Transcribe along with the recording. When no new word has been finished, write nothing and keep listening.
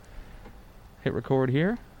hit record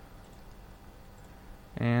here,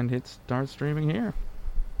 and hit start streaming here.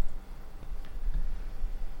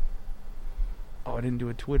 Oh, I didn't do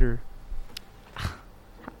a Twitter. How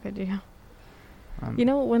could you? You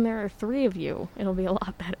know, when there are 3 of you, it'll be a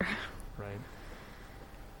lot better. Right.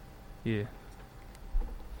 Yeah.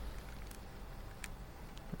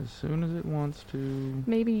 As soon as it wants to.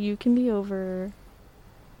 Maybe you can be over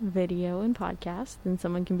video and podcast, then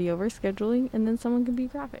someone can be over scheduling, and then someone can be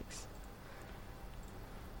graphics.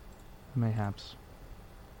 Mayhaps.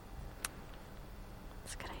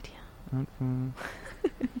 That's a good idea.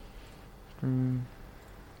 Stream.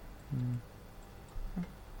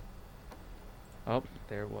 Oh,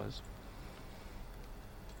 there it was.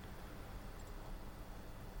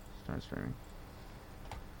 Start streaming.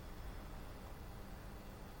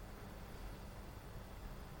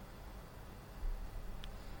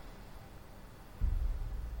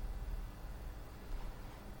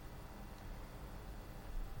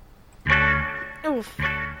 Oof,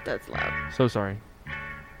 that's loud. So sorry.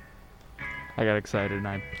 I got excited and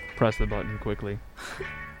I pressed the button quickly.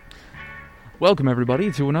 Welcome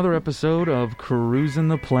everybody to another episode of Cruising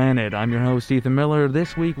the Planet. I'm your host Ethan Miller.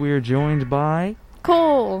 This week we are joined by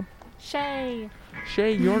Cole. Shay.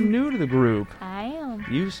 Shay, you're new to the group. I am.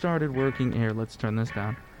 You started working here. Let's turn this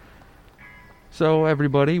down. So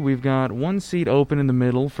everybody, we've got one seat open in the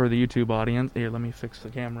middle for the YouTube audience. Here, let me fix the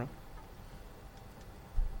camera.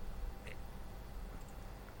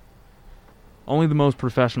 Only the most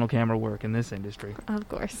professional camera work in this industry. Of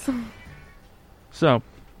course. So,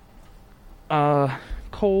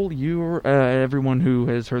 Cole, you're everyone who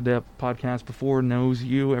has heard that podcast before knows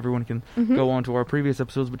you. Everyone can go on to our previous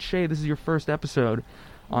episodes. But Shay, this is your first episode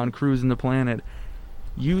on Cruising the Planet.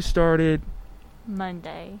 You started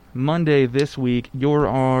Monday this week. You're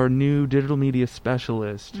our new digital media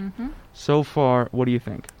specialist. So far, what do you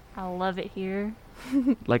think? I love it here.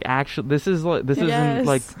 Like, actually, this isn't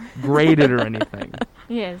like graded or anything.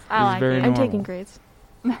 Yes, I like very it. I'm normal. taking grades.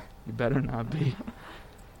 You better not be.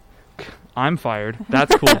 I'm fired.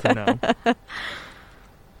 That's cool to know.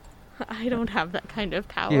 I don't have that kind of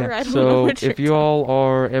power. Yeah, I don't know so what if you all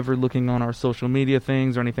are ever looking on our social media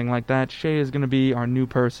things or anything like that, Shay is going to be our new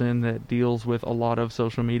person that deals with a lot of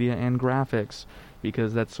social media and graphics,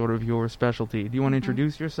 because that's sort of your specialty. Do you want to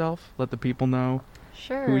introduce yourself? Let the people know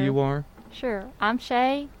who you are? Sure. I'm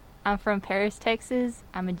Shay. I'm from Paris, Texas.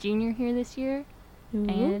 I'm a junior here this year.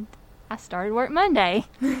 And I started work Monday.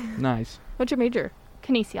 Nice. What's your major?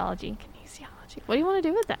 Kinesiology. What do you want to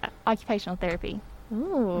do with that? Occupational therapy.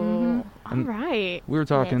 Oh, all right. We were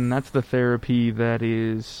talking, Yes. that's the therapy that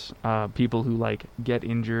is people who, like, get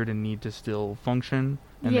injured and need to still function,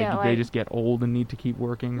 and they just get old and need to keep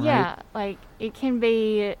working, right? Yeah, like, it can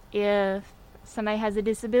be if somebody has a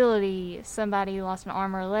disability, somebody lost an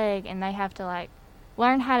arm or a leg, and they have to, like,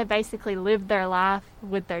 learn how to basically live their life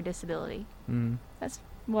with their disability. That's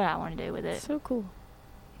what I want to do with it. So cool.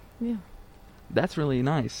 Yeah. That's really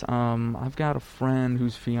nice. I've got a friend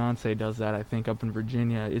whose fiance does that, I think, up in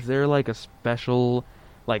Virginia. Is there, like, a special,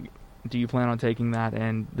 like, do you plan on taking that,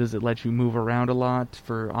 and does it let you move around a lot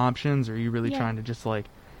for options, or are you really trying to just, like,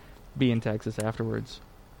 be in Texas afterwards?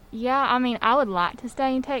 Yeah, I mean, I would like to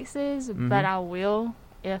stay in Texas, but I will.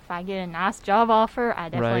 If I get a nice job offer, I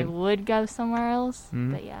definitely would go somewhere else.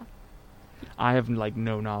 But yeah. I have, like,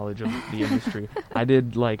 no knowledge of the industry. I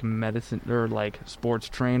did, like, medicine, or, like, sports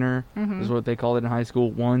trainer is what they called it in high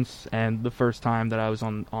school once, and the first time that I was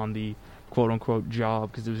on the quote-unquote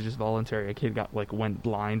job, because it was just voluntary, a kid went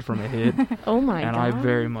blind from a hit. Oh my god. And I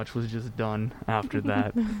very much was just done after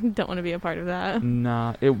that. Don't want to be a part of that.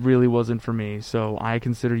 Nah, it really wasn't for me, so I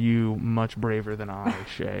consider you much braver than I,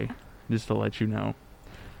 Shay, just to let you know.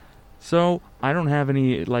 So, I don't have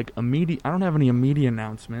any immediate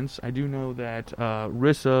announcements. I do know that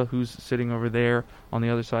Rissa, who's sitting over there on the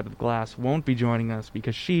other side of the glass, won't be joining us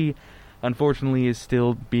because she, unfortunately, is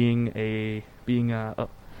still being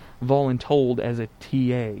voluntold as a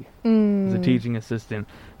TA, as a teaching assistant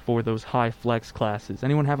for those high flex classes.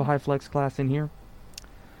 Anyone have a high flex class in here?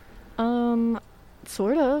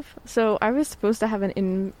 Sort of. So I was supposed to have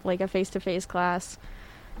a face-to-face class.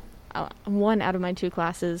 One out of my 2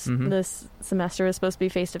 classes this semester is supposed to be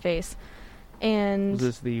face-to-face. And Was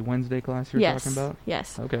this the Wednesday class you're talking about?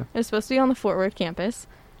 Yes. Okay. It was supposed to be on the Fort Worth campus.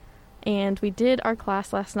 And we did our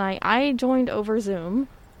class last night. I joined over Zoom.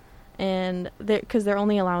 And because they're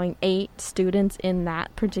only allowing 8 students in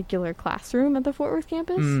that particular classroom at the Fort Worth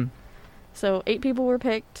campus. So 8 people were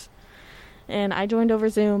picked. And I joined over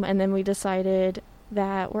Zoom. And then we decided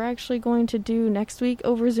that we're actually going to do next week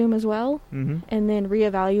over Zoom as well, and then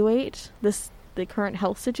reevaluate the current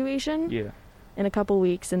health situation. Yeah. in a couple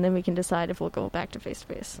weeks, and then we can decide if we'll go back to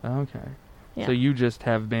face-to-face. Okay. Yeah. So you just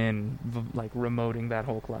have been, like, remoting that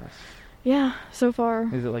whole class? Yeah, so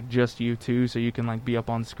far. Is it, like, just you two, so you can, like, be up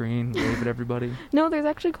on screen, wave at everybody? No, there's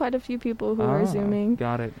actually quite a few people who are Zooming.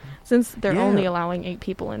 Got it. Since they're only allowing 8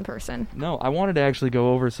 people in person. No, I wanted to actually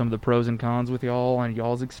go over some of the pros and cons with y'all and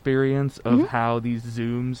y'all's experience of how these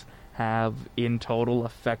Zooms have, in total,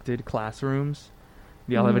 affected classrooms.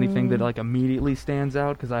 Do y'all have anything that, like, immediately stands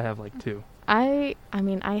out? Because I have, like, 2. I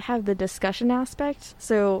mean, I have the discussion aspect.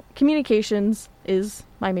 So communications is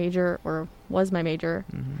my major, or was my major,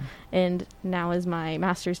 and now is my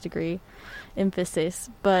master's degree emphasis.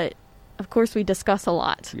 But of course we discuss a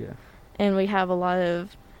lot. Yeah. And we have a lot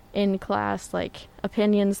of in-class, like,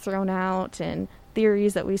 opinions thrown out and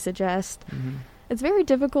theories that we suggest. It's very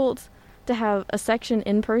difficult to have a section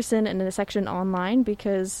in person and a section online,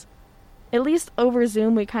 because at least over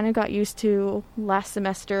Zoom we kind of got used to last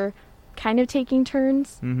semester kind of taking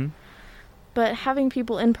turns, but having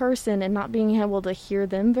people in person and not being able to hear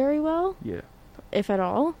them very well, if at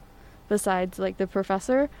all, besides, like, the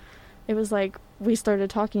professor, it was like we started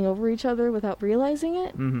talking over each other without realizing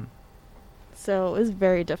it. So it was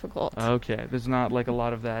very difficult. Okay, there's not, like, a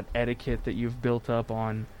lot of that etiquette that you've built up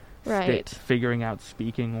on figuring out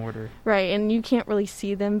speaking order. Right, and you can't really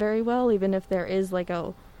see them very well, even if there is, like,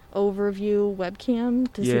 a overview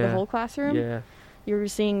webcam to see the whole classroom. Yeah. You're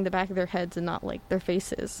seeing the back of their heads and not, like, their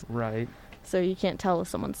faces. Right. So you can't tell if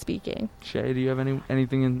someone's speaking. Shay, do you have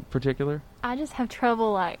anything in particular? I just have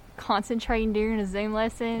trouble, like, concentrating during a Zoom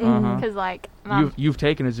lesson. Because, like... You've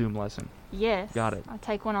taken a Zoom lesson? Yes. Got it. I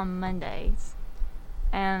take one on Mondays.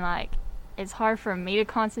 And, like, it's hard for me to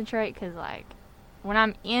concentrate because, like, when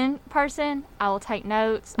I'm in person, I will take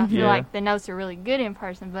notes. I feel like the notes are really good in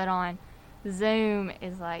person, but on Zoom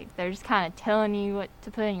is like they're just kind of telling you what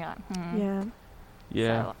to put in. You're like,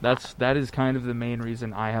 Yeah, so, that is kind of the main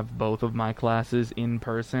reason I have both of my classes in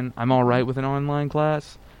person. I'm all right with an online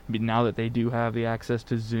class, but now that they do have the access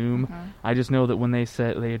to Zoom, I just know that when they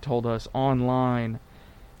had told us online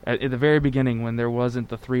at the very beginning, when there wasn't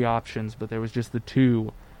the 3 options, but there was just the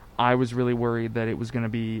 2, I was really worried that it was going to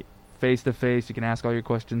be face to face. You can ask all your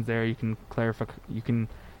questions there. You can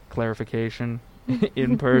clarification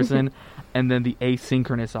in person, and then the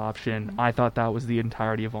asynchronous option, I thought that was the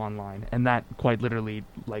entirety of online, and that quite literally,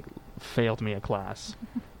 like, failed me a class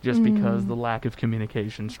just because the lack of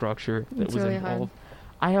communication structure that was really involved.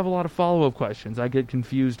 I have a lot of follow-up questions. I get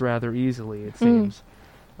confused rather easily, it seems,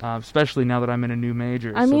 especially now that I'm in a new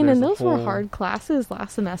major. I mean, and those were hard classes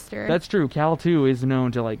last semester. That's true. Cal 2 is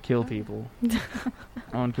known to, like, kill people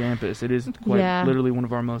on campus. It is quite literally one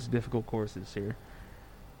of our most difficult courses here.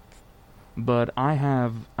 But I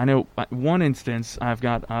know one instance, I've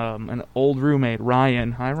got an old roommate,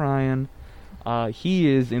 Ryan. Hi, Ryan. He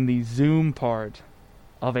is in the Zoom part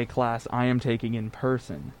of a class I am taking in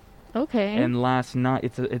person. Okay. And last night,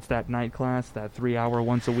 it's that night class, that 3-hour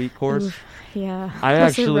once-a-week course. Oof, yeah.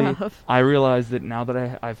 I realized that now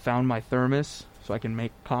that I've found my thermos, so I can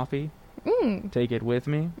make coffee, take it with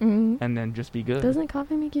me, and then just be good. Doesn't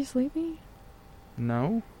coffee make you sleepy?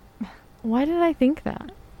 No. Why did I think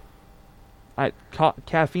that?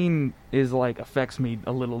 Caffeine is, like, affects me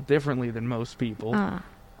a little differently than most people.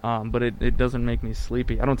 But it doesn't make me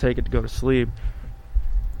sleepy. I don't take it to go to sleep.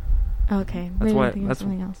 Okay. That's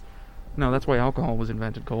something else. No, that's why alcohol was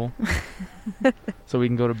invented, Cole. So we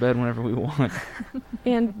can go to bed whenever we want.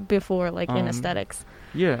 And before, like, anesthetics.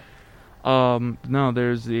 Yeah. No,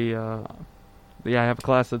 there's I have a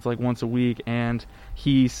class that's, like, once a week, and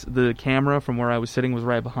the camera from where I was sitting was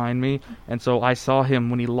right behind me, and so I saw him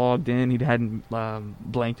when he logged in. He hadn't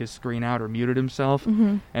blanked his screen out or muted himself,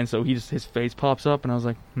 and so his face pops up, and I was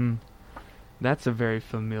like, that's a very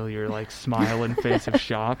familiar, like, smile and face of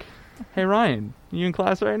shock. Hey, Ryan, you in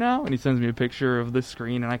class right now? And he sends me a picture of the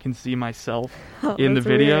screen, and I can see myself in the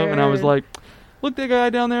video, weird. And I was like, look, that guy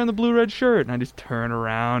down there in the blue-red shirt, and I just turn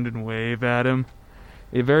around and wave at him.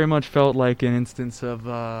 It very much felt like an instance of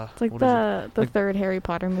it's like the third Harry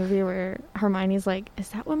Potter movie where Hermione's like, is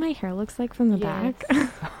that what my hair looks like from the back?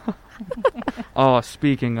 Oh,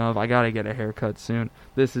 speaking of, I gotta get a haircut soon.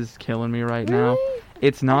 This is killing me right now.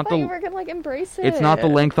 It's not you were gonna, like, embrace it. It's not the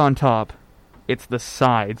length on top. It's the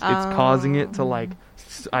sides. It's causing it to, like,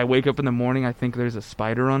 I wake up in the morning, I think there's a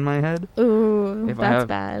spider on my head. Ooh, that's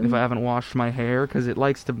bad. If I haven't washed my hair, because it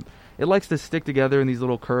likes to stick together in these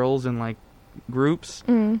little curls and, like, groups,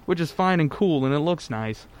 which is fine and cool, and it looks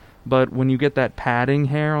nice. But when you get that padding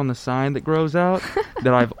hair on the side that grows out,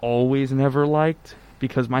 that I've always never liked,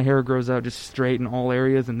 because my hair grows out just straight in all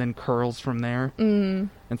areas and then curls from there. And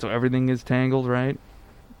so everything is tangled, right?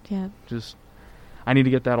 Yeah. I need to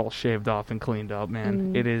get that all shaved off and cleaned up,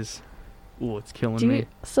 man. Mm. It is... Ooh, it's killing me.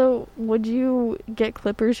 So, would you get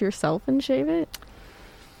clippers yourself and shave it?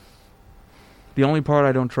 The only part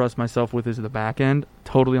I don't trust myself with is the back end.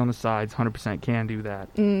 Totally on the sides, 100% can do that.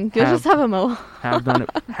 You'll just have a mohawk. Have done it.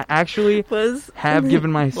 Actually, have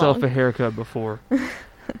given myself long. a haircut before.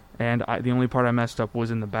 And the only part I messed up was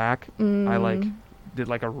in the back. I did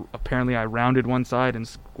apparently I rounded one side and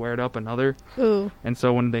squared up another. Ooh. And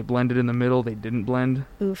so when they blended in the middle, they didn't blend.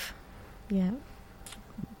 Oof. Yeah.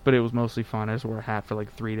 But it was mostly fun. I just wore a hat for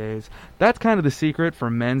 3 days. That's kind of the secret for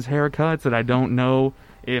men's haircuts that I don't know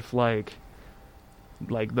if like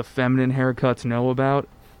the feminine haircuts know about.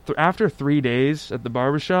 After 3 days at the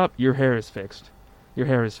barbershop, your hair is fixed. Your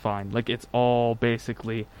hair is fine. It's all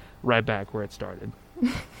basically right back where it started.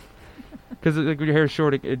 Because when your hair is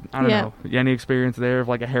short, I don't know. Any experience there of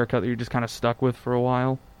a haircut that you're just kind of stuck with for a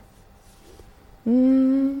while?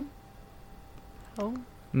 Oh.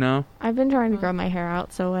 No? I've been trying to grow my hair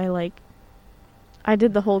out, so I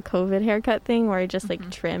did the whole COVID haircut thing where I just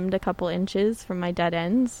trimmed a couple inches from my dead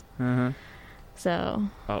ends. Uh-huh. So.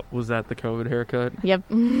 Oh, was that the COVID haircut? Yep.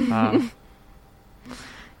 Wow.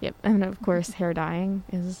 Yep. And of course, hair dyeing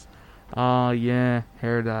is. Oh, yeah.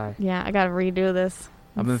 Hair dye. Yeah, I gotta redo this.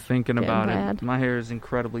 I've been thinking about bad. it. My hair is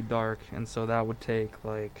incredibly dark, and so that would take,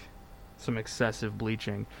 some excessive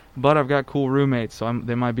bleaching. But I've got cool roommates, so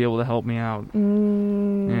they might be able to help me out.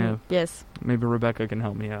 Yeah. Yes. Maybe Rebecca can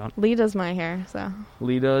help me out. Lee does my hair, so.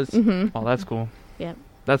 Lee does? Mm-hmm. Oh, that's cool. Yep.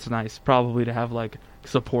 That's nice. Probably to have,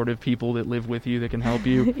 supportive people that live with you that can help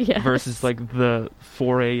you Yes. versus, the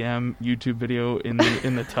 4 a.m. YouTube video in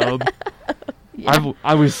the tub. Yeah.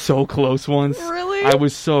 I was so close once. Really? I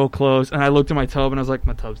was so close, and I looked at my tub, and I was like,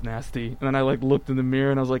 my tub's nasty. And then I, looked in the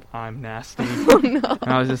mirror, and I was like, I'm nasty. Oh, no.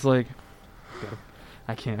 And I was just like,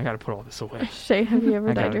 I gotta put all this away. Shay, have you ever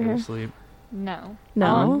I dyed gotta your go hair? to sleep. No.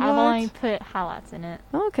 No? I've What? only put highlights in it.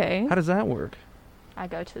 Okay. How does that work? I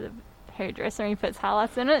go to the hairdresser and he puts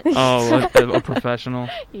highlights in it. Oh, a professional.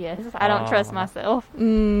 Yes. I don't trust myself.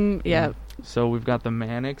 Yeah. So we've got the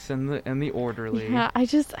Mannix and the Orderly. Yeah, I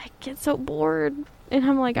get so bored. And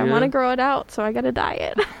I'm like, I Yeah? want to grow it out, so I gotta dye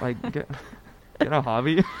it. Get a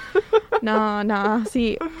hobby. Nah.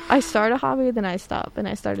 See, I start a hobby, then I stop, and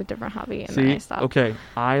I start a different hobby, and then I stop. Okay,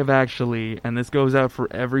 I have actually, and this goes out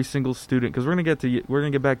for every single student, because we're gonna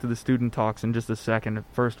get back to the student talks in just a second. The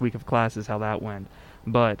first week of classes, how that went.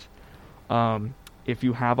 But if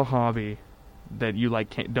you have a hobby that you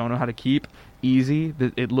don't know how to keep, easy.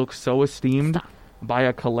 That it looks so esteemed. Stop. Buy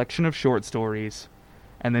a collection of short stories,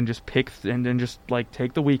 and then just take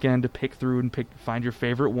the weekend to pick through and find your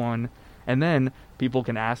favorite one. And then people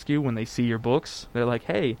can ask you when they see your books. They're like,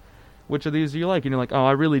 hey, which of these do you like? And you're like, oh,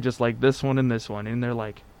 I really just like this one and this one. And they're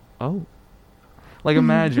like, oh.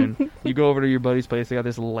 Imagine you go over to your buddy's place. They got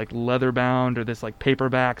this little leather bound or this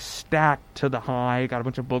paperback stacked to the high. Got a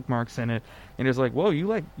bunch of bookmarks in it. And it's like, whoa,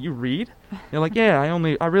 you read? And you're like, yeah,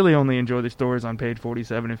 I really only enjoy the stories on page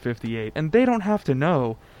 47 and 58. And they don't have to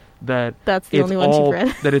know that that's the only ones you've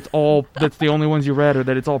read. That's the only ones you read, or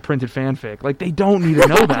that it's all printed fanfic. They don't need to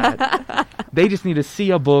know that. They just need to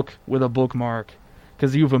see a book with a bookmark,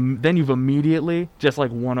 because you've immediately just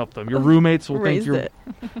one-upped them. Your roommates will think you're it.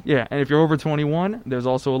 Yeah. And if you're over 21, there's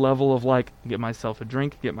also a level of get myself a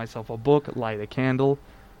drink, get myself a book, light a candle.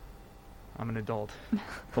 I'm an adult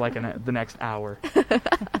for the next hour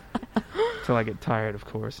till I get tired, of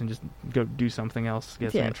course, and just go do something else,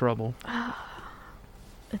 get me in trouble.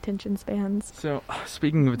 Attention spans. So,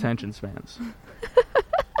 speaking of attention spans,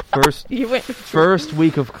 first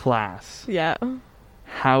week of class. Yeah.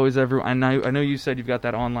 How is everyone? I know you said you've got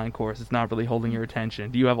that online course. It's not really holding your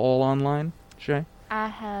attention. Do you have all online, Shay? I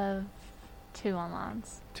have 2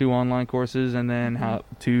 onlines. 2 online courses, and then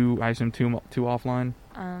two offline?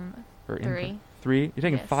 Or 3. 3? You're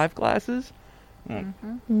taking 5 classes?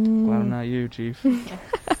 Mm-hmm. Glad I'm not you, Chief.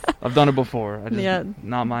 I've done it before.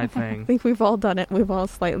 Not my I thing. think we've all done it. We've all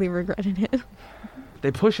slightly regretted it.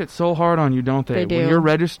 They push it so hard on you, don't they? They do. When you're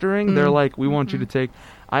registering, they're like, we want you to take...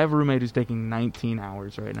 I have a roommate who's taking 19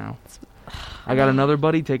 hours right now. I got another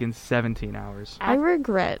buddy taking 17 hours. I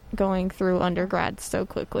regret going through undergrad so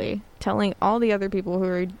quickly. Telling all the other people who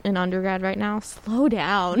are in undergrad right now, slow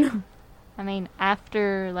down. I mean,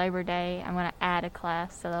 after Labor Day, I'm going to add a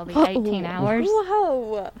class, so that'll be 18 hours.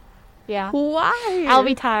 Whoa. Yeah. Why? I'll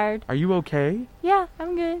be tired. Are you okay? Yeah,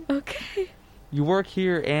 I'm good. Okay. You work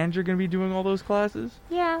here and you're going to be doing all those classes?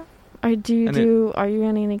 Yeah. Are you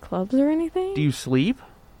in any clubs or anything? Do you sleep?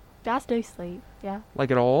 I do sleep, yeah.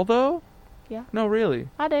 At all, though? Yeah. No, really.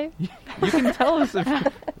 I do. You can tell us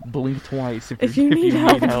if... Blink twice if you you need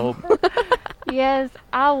need help. help. Yes,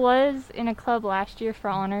 I was in a club last year for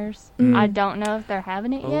honors. I don't know if they're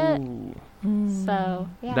having it yet. So,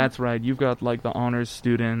 yeah. That's right. You've got like the honors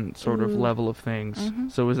student sort of level of things.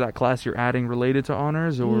 So is that class you're adding related to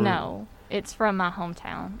honors, or No, it's from my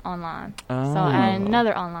hometown online. Oh. So I added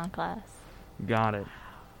another online class. Got it.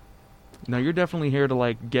 No, you're definitely here to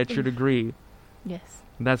like get your degree. Yes.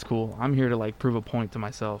 That's cool. I'm here to like prove a point to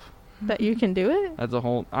myself. That you can do it? That's a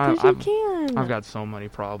whole. You can. I've got so many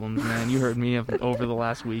problems, man. You heard me over the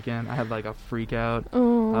last weekend. I had like a freak out.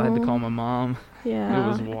 Oh. I had to call my mom. Yeah. It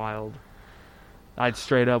was wild. I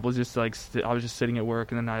straight up was just like I was just sitting at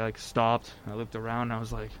work, and then I like stopped. I looked around, and I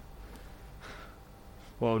was like,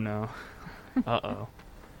 "Whoa, no, uh-oh."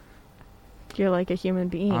 You're like a human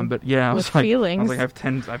being. But yeah, I was with like, feelings. I was like,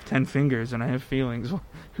 I have 10 fingers, and I have feelings.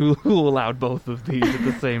 Who allowed both of these at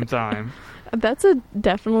the same time? That's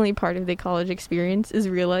definitely part of the college experience, is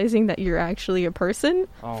realizing that you're actually a person,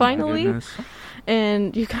 Oh, finally. my goodness.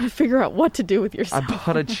 And you gotta figure out what to do with yourself. I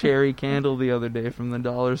bought a cherry candle the other day from the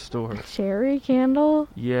dollar store. Cherry candle?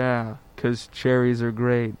 Yeah, 'cause cherries are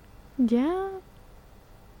great. Yeah.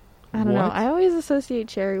 I don't know. What? I always associate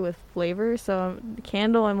cherry with flavor, so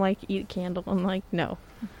candle, I'm like, eat candle. I'm like, no.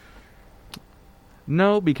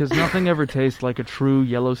 No, because nothing ever tastes like a true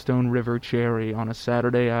Yellowstone River cherry on a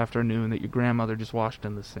Saturday afternoon that your grandmother just washed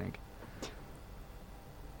in the sink.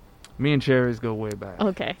 Me and cherries go way back.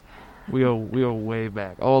 Okay. We go way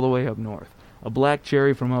back, all the way up north. A black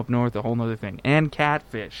cherry from up north, a whole nother thing. And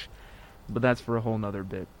catfish. But that's for a whole nother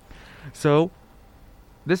bit. So,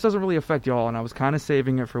 this doesn't really affect y'all, and I was kind of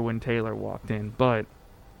saving it for when Taylor walked in, but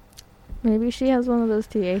Maybe she has one of those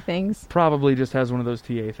TA things. probably just has one of those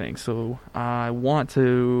TA things. So, I want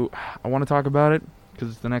to talk about it, because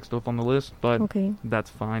it's the next up on the list, but Okay.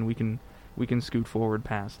 that's fine. We can scoot forward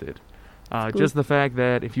past it. Scoot. Just the fact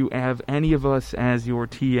that if you have any of us as your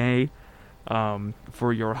TA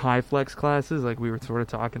for your high flex classes, like we were sort of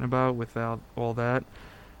talking about without all that,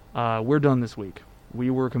 we're done this week.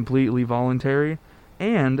 We were completely voluntary,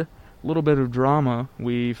 and a little bit of drama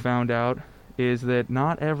we found out is that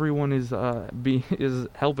not everyone is is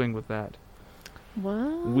helping with that.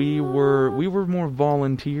 What? We were more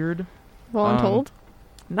volunteered. Voluntold?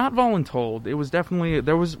 Not voluntold. It was definitely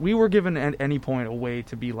we were given at any point a way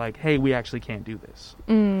to be like, hey, we actually can't do this.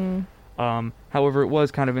 However, it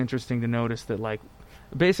was kind of interesting to notice that, like,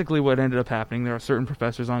 basically what ended up happening, there are certain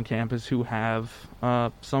professors on campus who have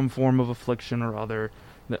some form of affliction or other.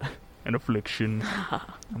 An affliction.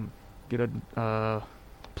 Get a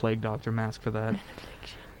plague doctor mask for that.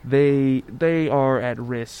 They are at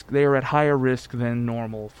risk. They are at higher risk than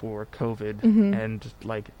normal for COVID and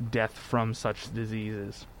like death from such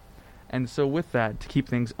diseases. And so with that, to keep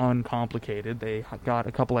things uncomplicated, they got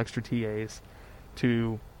a couple extra TAs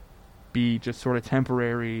to be just sort of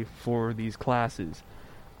temporary for these classes.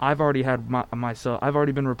 I've already had I've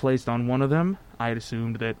already been replaced on one of them. I had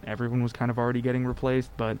assumed that everyone was kind of already getting replaced,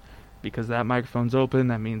 but because that microphone's open,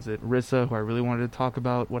 that means that Rissa, who I really wanted to talk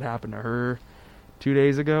about what happened to her 2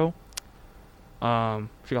 days ago,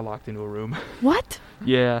 she got locked into a room. What?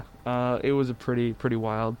 Yeah, it was a pretty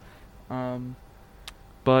wild.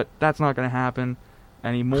 But that's not going to happen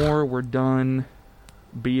anymore. We're done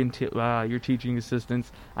being your teaching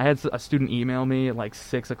assistants. I had a student email me at like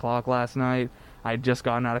 6 o'clock last night. I had just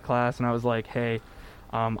gotten out of class, and I was like, hey,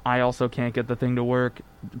 I also can't get the thing to work.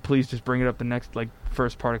 Please just bring it up the next, like,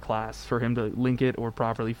 first part of class for him to link it or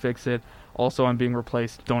properly fix it. Also, I'm being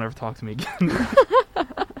replaced. Don't ever talk to me again.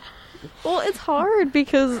 Well, it's hard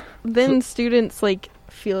because then students, like,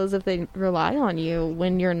 feel as if they rely on you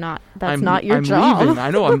when you're not. That's not your job. Leaving. I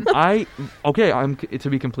know. To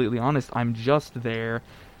be completely honest, I'm just there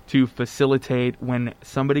to facilitate when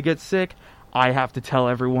somebody gets sick. I have to tell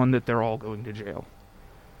everyone that they're all going to jail.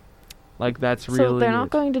 Like, that's really So they're not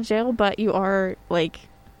going to jail, but you are, like,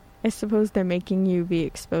 I suppose they're making you be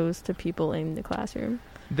exposed to people in the classroom.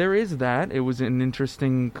 There is that. It was an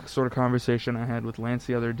interesting sort of conversation I had with Lance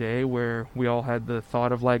the other day where we all had the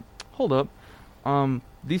thought of, like, hold up,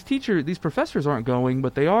 these professors aren't going,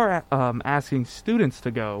 but they are asking students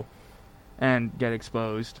to go and get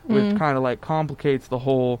exposed, which kind of, like, complicates the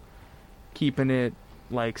whole keeping it,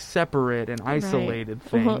 like, separate and isolated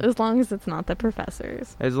thing. Well, as long as it's not the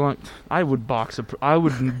professors. I would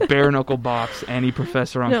bare knuckle box any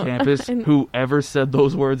professor on campus who ever said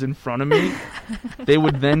those words in front of me. They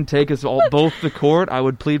would then take us both to court. I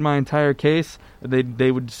would plead my entire case.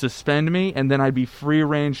 They would suspend me, and then I'd be free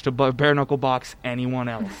range to bare knuckle box anyone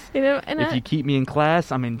else. If you keep me in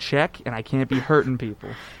class, I'm in check, and I can't be hurting people.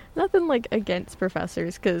 Nothing, like, against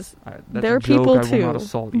professors, because That's they're a joke. people I too. will not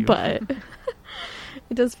assault you. But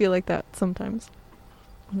it does feel like that sometimes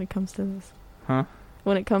when it comes to this. Huh?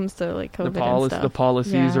 When it comes to like COVID and stuff. The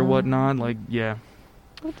policies or Yeah. whatnot, like, yeah.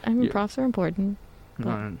 But, I mean, Yeah. profs are important.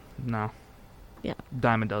 No. Yeah.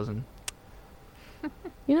 Dime a dozen.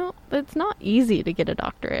 You know, it's not easy to get a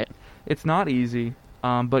doctorate. It's not easy,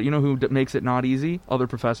 but you know who makes it not easy? Other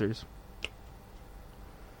professors.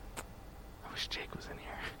 I wish Jake was in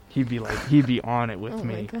here. He'd be on it with Oh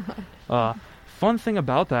me. my god. Fun thing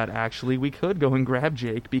about that, actually, we could go and grab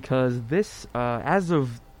Jake because this, as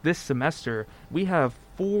of this semester, we have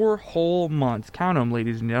 4 whole months. Count them,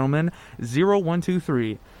 ladies and gentlemen. 0, 1, 2,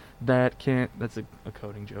 3. That can't. That's a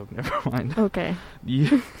coding joke. Never mind. Okay.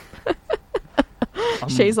 You,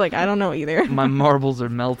 Shay's like, I don't know either. my marbles are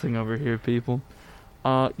melting over here, people.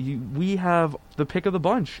 We have the pick of the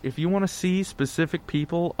bunch. If you want to see specific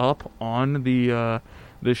people up on the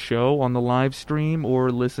show, on the live stream,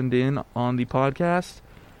 or listened in on the podcast,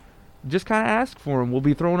 just kind of ask for them. We'll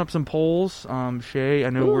be throwing up some polls. Shay,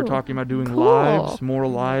 I know we're Ooh, talking about doing cool. lives, more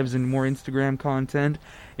lives, and more Instagram content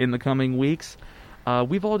in the coming weeks.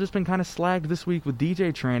 We've all just been kind of slagged this week with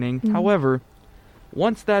DJ training. Mhm. However,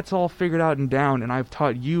 once that's all figured out and down, and I've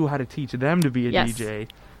taught you how to teach them to be a Yes. DJ,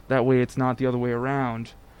 that way it's not the other way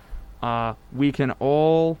around, I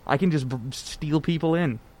can just steal people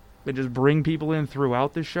in. And just bring people in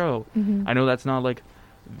throughout the show. Mhm. I know that's not like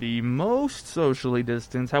the most socially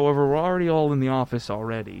distanced. However, we're already all in the office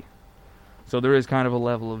already. So there is kind of a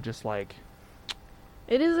level of just like...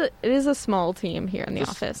 It is a small team here in the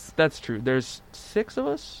office. That's true. There's 6 of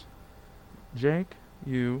us. Jake,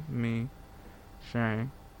 you, me, Shay,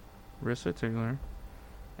 Rissa Taylor,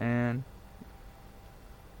 and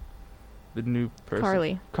the new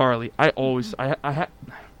person. Carly. I always... I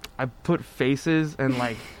put faces and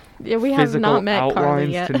like... Yeah, we have physical not met Carly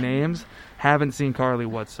outlines yet. to names. Haven't seen Carly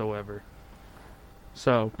whatsoever.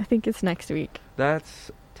 So I think it's next week.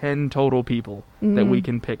 that's 10 total people that we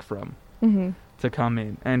can pick from to come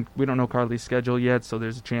in. And we don't know Carly's schedule yet, so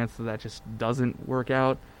there's a chance that just doesn't work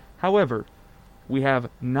out. However, we have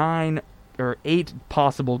 9 or 8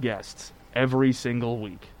 possible guests every single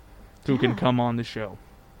week who can come on the show.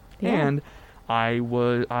 Yeah. And I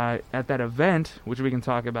was at that event, which we can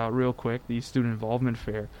talk about real quick, the Student Involvement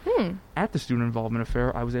Fair. At the Student Involvement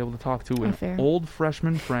Fair, I was able to talk to an old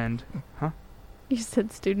freshman friend. Huh? You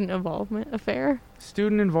said student involvement affair?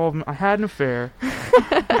 Student involvement. I had an affair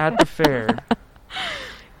at the fair.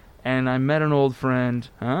 And I met an old friend,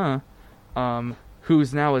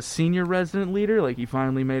 who's now a senior resident leader. Like, he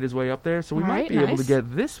finally made his way up there. So we might be able to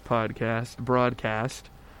get this broadcast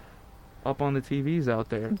up on the TVs out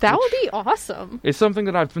there. That would be awesome. It's something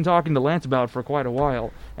that I've been talking to Lance about for quite a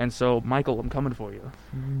while. And so, Michael, I'm coming for you.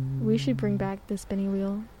 We should bring back the spinning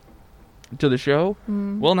wheel. To the show?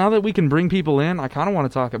 Well, now that we can bring people in, I kind of want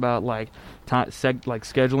to talk about, like,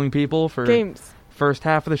 scheduling people for... Games. First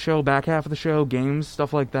half of the show, back half of the show, games,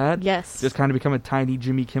 stuff like that. Yes. Just kind of become a tiny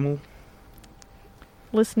Jimmy Kimmel.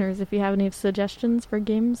 Listeners, if you have any suggestions for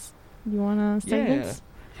games you want to segments,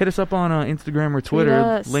 hit us up on Instagram or Twitter.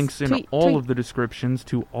 us. Links in Tweet. of the descriptions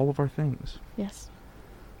to all of our things. Yes.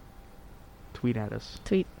 Tweet at us.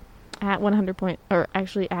 Tweet at 100 point, or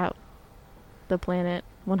actually at the planet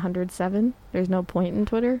 107. There's no point in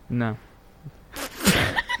Twitter. No.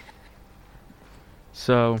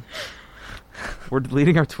 So, we're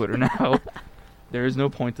deleting our Twitter now. There is no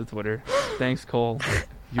point to Twitter. Thanks, Cole.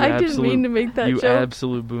 I didn't mean to make that you joke.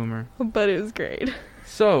 absolute boomer. But it was great.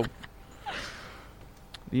 So,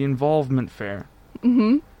 the Involvement Fair.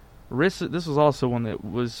 Rissa, this was also one that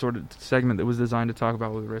was sort of segment that was designed to talk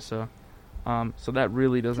about with Rissa. So that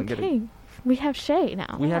really doesn't get it. We have Shay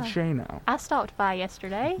now. We have Shay now. I stopped by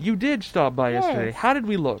yesterday. You did stop by yesterday. How did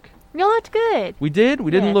we look? You looked good. We did?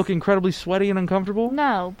 We didn't Yes. look incredibly sweaty and uncomfortable?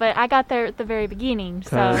 No, but I got there at the very beginning,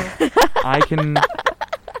 so... I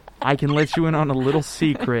can let you in on a little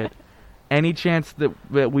secret. Any chance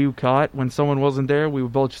that we caught when someone wasn't there, we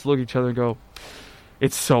would both just look at each other and go,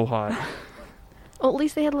 "It's so hot." Well, at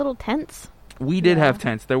least they had little tents. We did have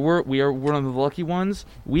tents. We are one of the lucky ones.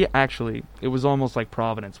 It was almost like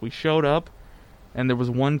Providence. We showed up, and there was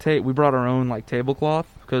one we brought our own like tablecloth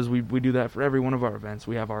because we do that for every one of our events.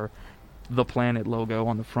 We have the Planet logo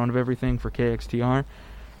on the front of everything for KXTR,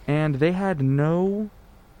 and they had no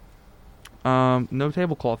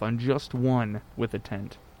tablecloth on, just one with a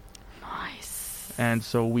tent. Nice. And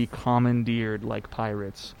so we commandeered like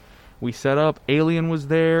pirates. We set up, Alien was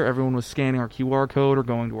there, everyone was scanning our QR code or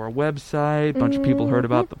going to our website, a bunch of people heard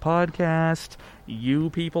about the podcast. You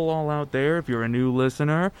people all out there, if you're a new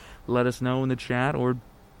listener, let us know in the chat or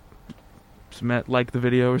like the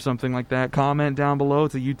video or something like that. Comment down below,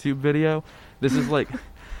 it's a YouTube video. This is like,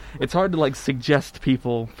 it's hard to like suggest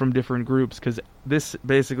people from different groups because this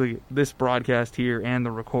broadcast here and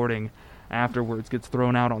the recording afterwards gets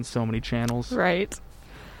thrown out on so many channels. Right.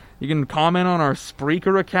 You can comment on our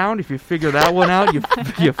Spreaker account if you figure that one out.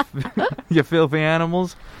 You filthy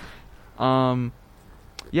animals.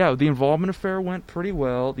 Yeah, the involvement affair went pretty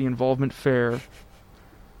well. The involvement fair.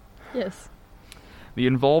 Yes. The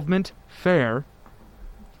involvement fair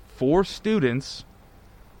for students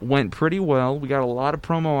went pretty well. We got a lot of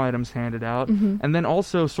promo items handed out. Mm-hmm. And then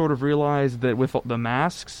also sort of realized that with the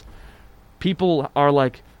masks, people are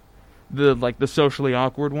like the socially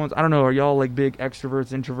awkward ones. I don't know, are y'all like big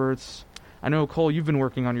extroverts, introverts? I know, Cole, you've been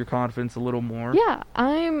working on your confidence a little more. Yeah,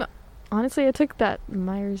 honestly, I took that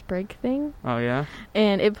Myers-Briggs thing. Oh, yeah?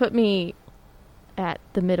 And it put me at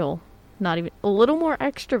the middle. Not even a little more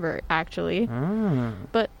extrovert, actually. Ah.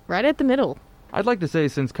 But right at the middle. I'd like to say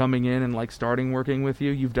since coming in and like starting working with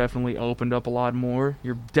you, you've definitely opened up a lot more.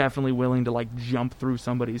 You're definitely willing to like jump through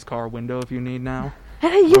somebody's car window if you need now.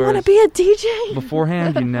 Hey, you want to be a DJ?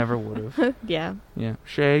 Beforehand, you never would have. Yeah. Yeah.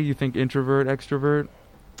 Shay, you think introvert, extrovert?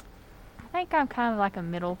 I think I'm kind of like a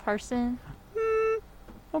middle person.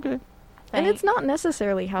 Okay. And it's not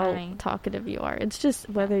necessarily how I mean- talkative you are. It's just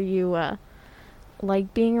whether you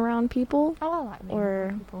like being around people. Oh, I like being Or-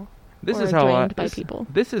 around people. This Or is how drained by people.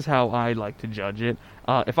 This is how I like to judge it.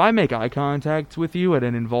 If I make eye contact with you at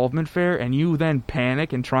an involvement fair and you then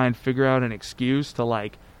panic and try and figure out an excuse to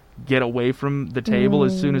like get away from the table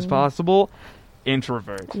as soon as possible,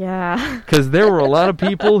 introvert. Yeah. Because there were a lot of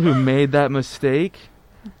people who made that mistake.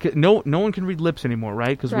 No one can read lips anymore,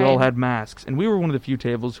 right? Because we all Right. had masks, and we were one of the few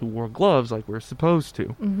tables who wore gloves like we're supposed to.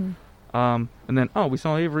 Mm-hmm. And then we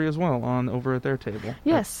saw Avery as well over at their table.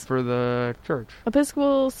 Yes. For the church.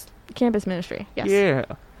 Episcopal campus ministry. Yes. Yeah,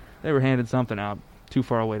 they were handing something out. Too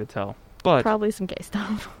far away to tell, but Probably some gay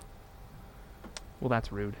stuff. well,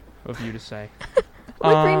 that's rude of you to say.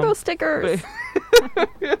 Like rainbow stickers.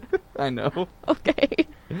 I know. Okay.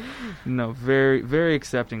 No, very, very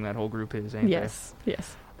accepting that whole group is, ain't Yes.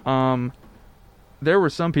 Yes. they? There were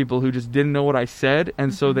some people who just didn't know what I said,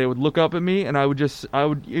 and so they would look up at me, and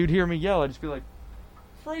you'd hear me yell. I'd just be like,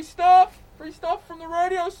 free stuff from the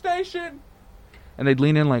radio station. And they'd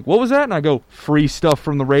lean in like, what was that? And I go, free stuff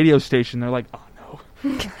from the radio station. They're like, oh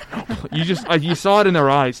no. You saw it in their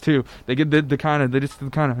eyes too. They get the kind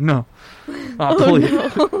of no. Please.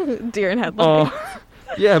 No. Deer in headlights.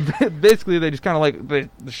 Yeah, basically they just kind of like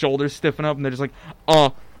the shoulders stiffen up and they're just like,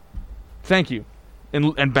 thank you,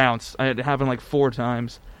 and bounce. It happened like 4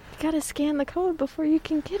 times. You gotta scan the code before you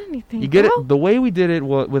can get anything. You get bro. it. The way we did it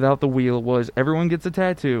without the wheel was everyone gets a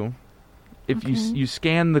tattoo. If Okay. you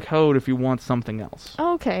scan the code if you want something else.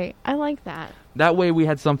 Okay, I like that. That way we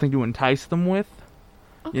had something to entice them with.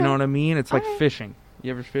 Okay. You know what I mean? It's like Alright. fishing.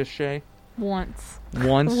 You ever fish, Shay? Once.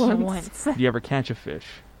 Once? Once. Do you ever catch a fish?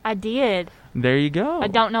 I did. There you go. I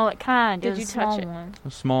don't know what kind. Did It was you a touch small it? one.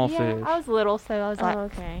 A small Yeah, fish. I was little, so I was like, Oh,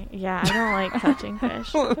 okay. Yeah, I don't like touching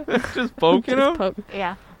fish. Just poking Just them? poke.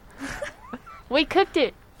 yeah. We cooked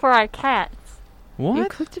it for our cats. You What?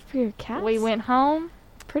 cooked it for your cats? We went home.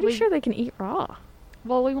 Pretty we- sure they can eat raw.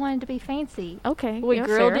 Well, we wanted to be fancy. Okay. We yeah,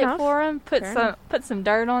 grilled fair it enough. for them. Fair Put some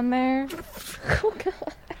dirt on there. Oh, God.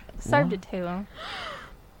 Served What? it to them.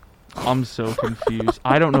 I'm so confused.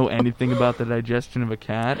 I don't know anything about the digestion of a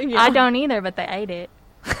cat. Yeah. I don't either, but they ate it.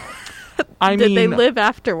 I Did mean, they live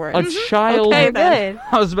afterwards? a child. Okay, They're good.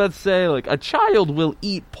 I was about to say, like, a child will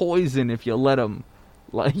eat poison if you let them,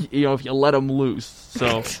 if you let them loose.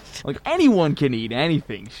 So, like, anyone can eat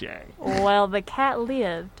anything, Shay. Well, the cat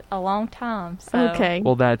lived a long time, so Okay.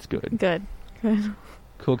 Well, that's good. Good. Good.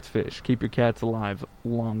 Cooked fish. Keep your cats alive a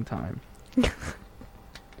long time.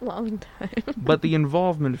 Long time. But the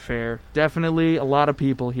involvement fair, definitely a lot of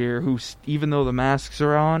people here who, even though the masks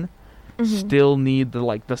are on, still need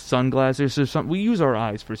the sunglasses or something. We use our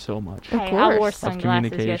eyes for so much. Of Hey, I wore course. sunglasses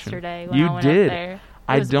communication. yesterday when You I went did. up there. It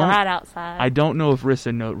I was don't- bright outside. I don't know if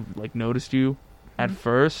Rissa noticed you at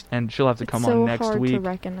first, and she'll have to come it's so on next hard week. to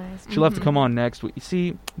recognize. She'll have to come on next week.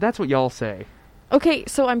 See, that's what y'all say. Okay,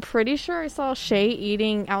 so I'm pretty sure I saw Shay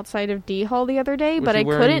eating outside of D Hall the other day, Was but she I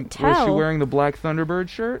wearing- couldn't Was she tell. wearing the Black Thunderbird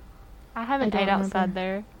shirt? I haven't I ate don't outside remember.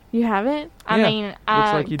 there. You haven't? I Yeah, mean, Looks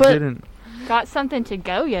I like you but- didn't. got something to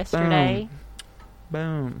go yesterday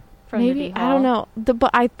Boom. from the Maybe D I Hall. don't know.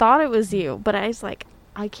 But I thought it was you, but I was like,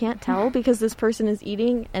 I can't tell because this person is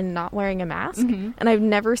eating and not wearing a mask, Mhm. and I've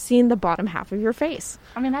never seen the bottom half of your face.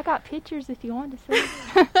 I mean, I got pictures if you want to see.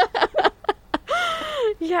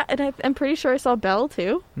 Yeah, and I'm pretty sure I saw Belle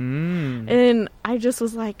too, and I just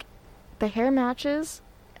was like, the hair matches,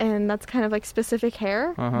 and that's kind of like specific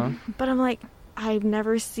hair. Uh-huh. But I'm like, I've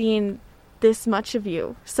never seen this much of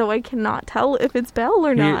you, so I cannot tell if it's Belle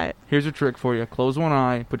or not. Here's a trick for you. Close one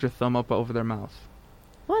eye, put your thumb up over their mouth.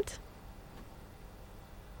 What?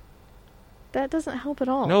 That doesn't help at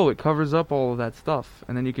all. No, it covers up all of that stuff.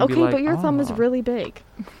 And then you can be like, Okay, but your thumb is really big.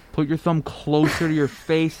 Put your thumb closer to your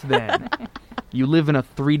face then. You live in a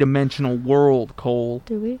 3-dimensional world, Cole.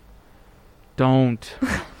 Do we? Don't.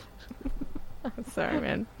 I'm sorry,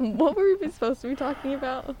 man. What were we supposed to be talking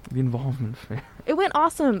about? The involvement fair. It went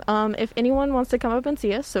awesome. If anyone wants to come up and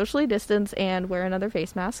see us, socially distance and wear another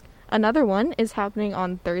face mask. Another one is happening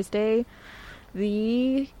on Thursday,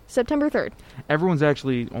 the September 3rd. Everyone's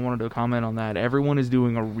actually, I wanted to comment on that. Everyone is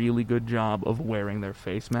doing a really good job of wearing their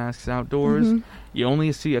face masks outdoors. Mm-hmm. You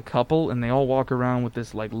only see a couple, and they all walk around with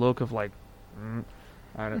this like look of like,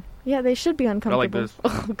 I don't. Yeah, they should be uncomfortable. like this.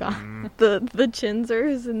 Oh god, the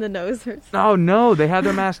chinsers and the nosers. Oh no, they have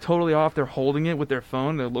their mask totally off. They're holding it with their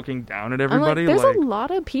phone. They're looking down at everybody. I'm like, there's a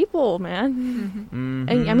lot of people, man. Mm-hmm.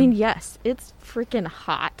 And I mean, yes, it's freaking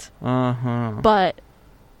hot, Uh-huh. but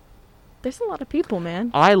there's a lot of people,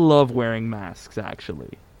 man. I love wearing masks,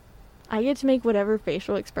 actually. I get to make whatever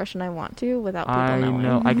facial expression I want to without people I knowing.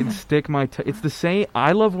 know. I can stick my... it's the same...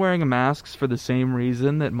 I love wearing masks for the same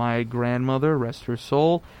reason that my grandmother, rest her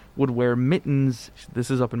soul, would wear mittens.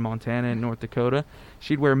 This is up in Montana and North Dakota.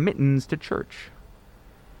 She'd wear mittens to church.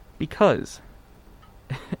 Because...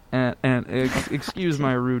 excuse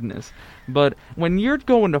my rudeness, but when you're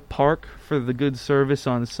going to park for the good service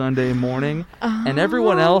on Sunday morning, and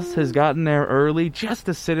everyone else has gotten there early just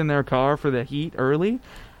to sit in their car for the heat early,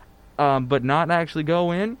 but not actually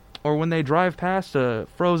go in, or when they drive past a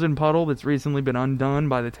frozen puddle that's recently been undone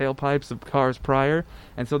by the tailpipes of cars prior,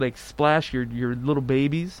 and so they splash your little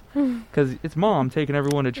babies, because it's mom taking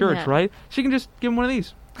everyone to church, Yeah. right? She can just give them one of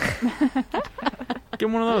these. Give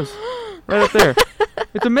them one of those. Right up there.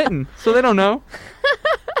 It's a mitten, so they don't know.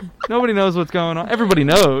 Nobody knows what's going on. Everybody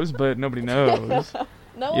knows, but nobody knows.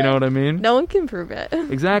 You know what I mean? No one can prove it.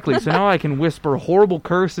 Exactly. So now I can whisper horrible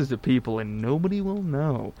curses at people and nobody will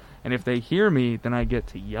know. And if they hear me, then I get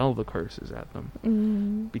to yell the curses at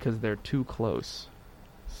them. Because they're too close.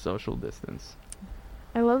 Social distance.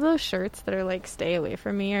 I love those shirts that are like, stay away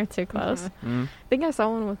from me or too close. Mm. I think I saw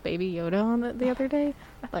one with Baby Yoda on it the other day.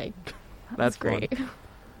 Like, That's that's great.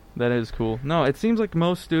 That is cool. No, it seems like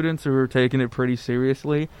most students are taking it pretty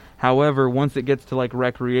seriously. However, once it gets to like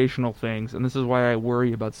recreational things, and this is why I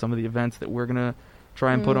worry about some of the events that we're going to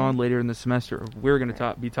try and put on later in the semester, we're going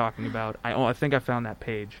to be talking about. I think I found that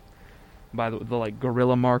page by the like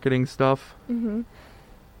guerrilla marketing stuff. Mm-hmm.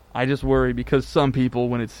 I just worry because some people,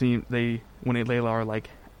 when they are like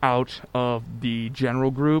out of the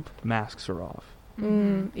general group, masks are off.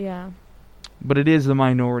 Yeah. But it is the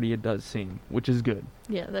minority, it does seem, which is good.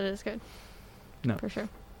 Yeah, that is good. No. For sure.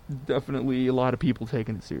 Definitely a lot of people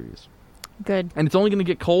taking it serious. Good. And it's only going to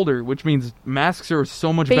get colder, which means masks are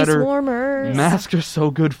so much Face better. warmers. Masks are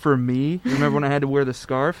so good for me. Remember when I had to wear the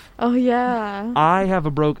scarf? Oh, yeah. I have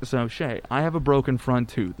a broken front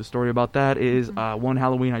tooth. The story about that is one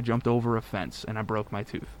Halloween I jumped over a fence and I broke my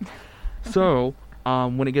tooth. So...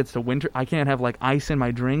 when it gets to winter, I can't have like ice in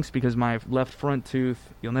my drinks because my left front tooth,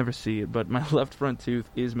 you'll never see it, but my left front tooth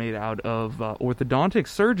is made out of orthodontic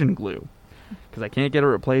surgeon glue because I can't get it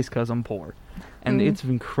replaced because I'm poor. And it's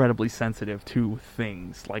incredibly sensitive to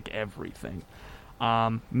things, like everything.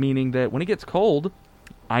 Meaning that when it gets cold,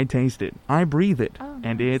 I taste it. I breathe it. Oh,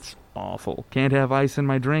 and nice. it's awful. Can't have ice in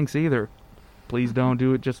my drinks either. Please don't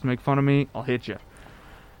do it just to make fun of me. I'll hit you.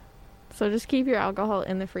 So just keep your alcohol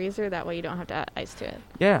in the freezer. That way you don't have to add ice to it.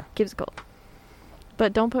 Yeah. Keeps it cold.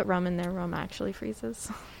 But don't put rum in there. Rum actually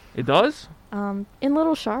freezes. It does? In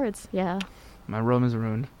little shards. Yeah. My rum is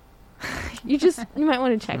ruined. You might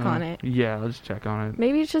want to check on it. Yeah, I'll just check on it.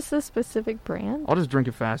 Maybe it's just a specific brand. I'll just drink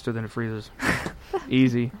it faster than it freezes.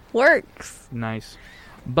 Easy. Works. Nice.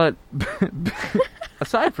 But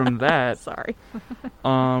aside from that, Sorry.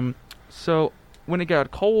 so when it got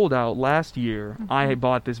cold out last year, I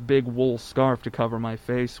bought this big wool scarf to cover my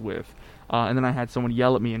face with. And then I had someone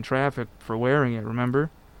yell at me in traffic for wearing it, remember?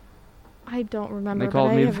 I don't remember. They called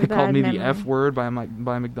but me I have a they called bad me memory. the F word by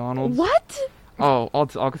McDonald's. What? Oh, I'll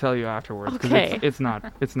tell you afterwards cuz Okay. it's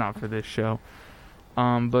not for this show.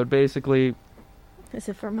 But basically Is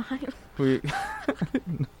it for mine? we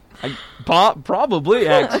probably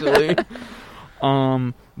actually.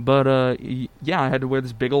 Yeah, I had to wear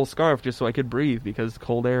this big old scarf just so I could breathe because the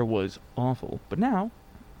cold air was awful. But now,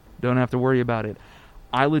 don't have to worry about it.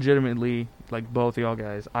 I legitimately, like both of y'all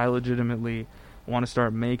guys, want to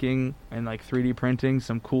start making and like 3D printing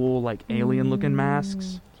some cool like alien looking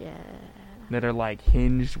masks Yeah. that are like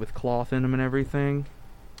hinged with cloth in them and everything.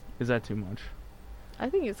 Is that too much? I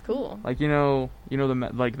think it's cool. Like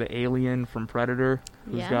the alien from Predator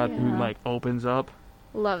who like opens up.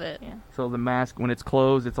 Love it. Yeah. So the mask when it's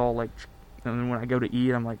closed, it's all like, and then when I go to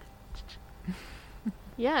eat, I'm like,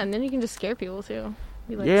 yeah, and then you can just scare people too.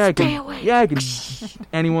 Be like, I stay can. away. Yeah, I can.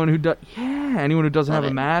 anyone who doesn't Love have a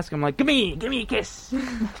it. mask, I'm like, give me a kiss.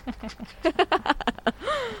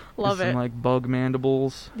 Love Some, it. like bug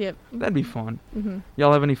mandibles. Yep. That'd be fun. Mm-hmm.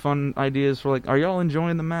 Y'all have any fun ideas for like? Are y'all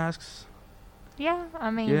enjoying the masks? Yeah,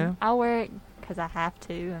 I mean, Yeah? I'll wear it because I have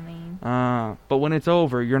to. I mean, But when it's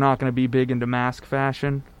over, you're not gonna be big into mask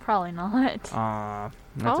fashion. probably not.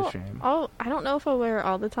 That's a shame. I don't know if I'll wear it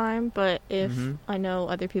all the time, but if Mhm. I know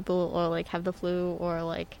other people or like have the flu or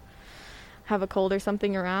like have a cold or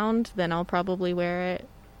something around, then I'll probably wear it.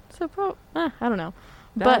 So I don't know.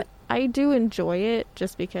 But I do enjoy it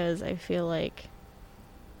just because I feel like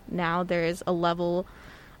now there is a level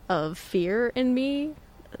of fear in me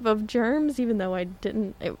of germs, even though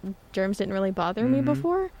germs didn't really bother me Mhm.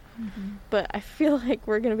 before. Mm-hmm. But I feel like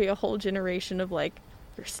we're going to be a whole generation of like,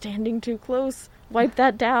 you're standing too close, wipe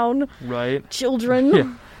that down, Right?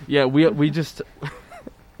 children. Yeah. We just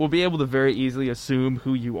we'll be able to very easily assume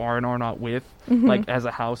who you are and are not with, Mhm. like as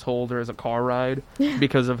a household or as a car ride,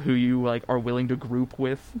 because of who you like are willing to group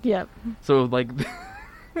with. Yep. So like,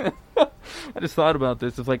 I just thought about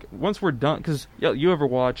this. It's like once we're done, because you ever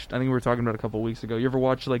watched? I think we were talking about it a couple of weeks ago. You ever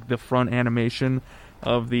watched like the front animation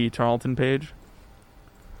of the Tarleton page,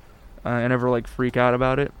 and ever like freak out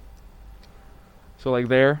about it? So like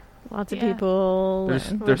Lots of Yeah. people. they're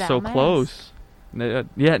and- they're so Without masks. close.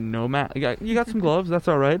 Yeah, no mask. You got some gloves. That's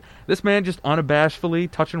all right. This man just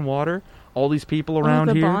unabashedly touching water. All these people around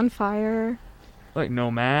the here, bonfire. like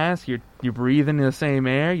no mask. You're breathing in the same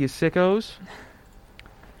air. You sickos.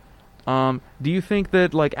 Do you think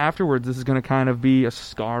that like afterwards this is gonna kind of be a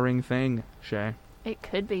scarring thing, Shay? It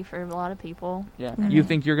could be for a lot of people. Yeah. Mhm. You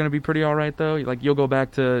think you're gonna be pretty all right though? Like you'll go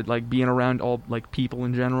back to like being around all like people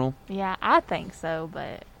in general. Yeah, I think so,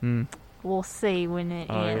 but Hmm. we'll see when it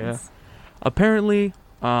Oh, yeah. ends. Apparently,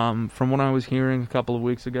 from what I was hearing a couple of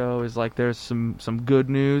weeks ago, is like there's some good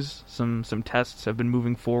news. Some tests have been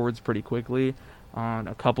moving forwards pretty quickly on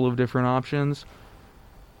a couple of different options.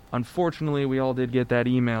 Unfortunately, we all did get that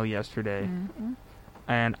email yesterday, Mhm.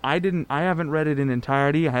 and I haven't read it in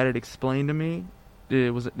entirety. I had it explained to me.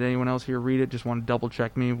 Did anyone else here read it? Just want to double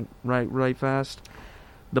check me right fast.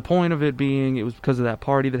 The point of it being, it was because of that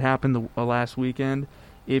party that happened the last weekend.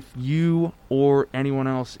 If you or anyone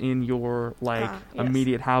else in your like yes.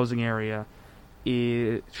 immediate housing area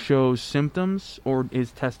it shows symptoms or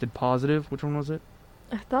is tested positive, which one was it?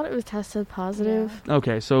 I thought it was tested positive.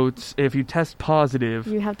 Okay, so if you test positive,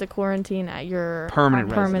 You have to quarantine at your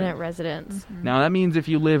Permanent residence. Mhm. now that means if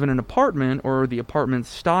you live in an apartment or the apartment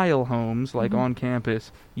style homes like Mhm. on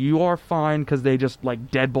campus, you are fine because they just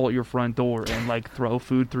like deadbolt your front door and like throw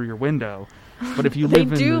food through your window. But if you They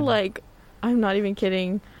live in do the, like, I'm not even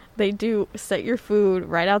kidding. They do set your food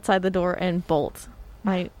right outside the door and bolt.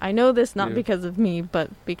 I know this not Yeah. because of me, but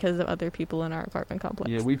because of other people in our apartment complex.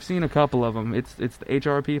 yeah, we've seen a couple of them. It's the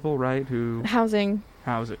HR people, right? Who Housing.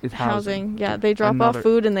 it's Housing. Yeah, they drop Another- off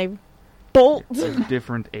food and they bolt. a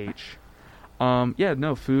different H. Yeah,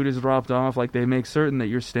 no, food is dropped off. Like they make certain that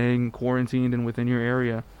you're staying quarantined and within your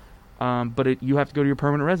area. But you have to go to your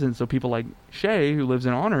permanent residence. So people like Shay, who lives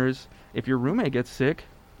in Honors, if your roommate gets sick,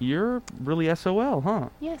 you're really SOL, huh?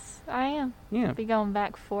 Yes, I am. Yeah. I'll be going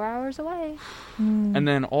back 4 hours away. And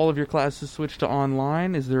then all of your classes switch to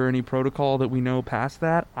online. Is there any protocol that we know past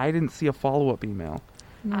that? I didn't see a follow-up email.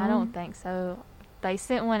 I don't think so. They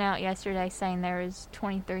sent one out yesterday saying there was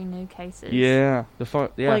 23 new cases. Yeah.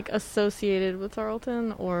 Like associated with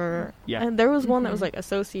Tarleton, or Yeah. and there was one that was Mhm. like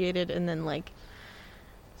associated and then like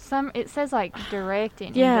It says like direct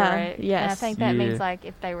and Yeah, indirect. And I yes. think that Yeah. means like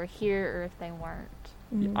if they were here or if they weren't.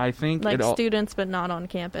 I think like students but not on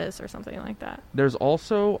campus or something like that. there's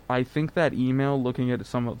also, I think that email looking at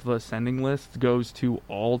some of the sending lists goes to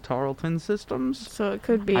all Tarleton systems. So it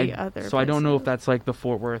could be other. So I don't know if places. that's like the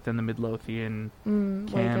Fort Worth and the Midlothian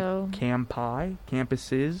Waco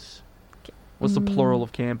campuses. What's the plural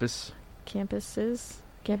of campus? campuses.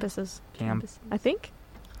 I think.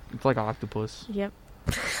 It's like octopus. Yep.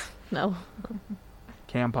 No.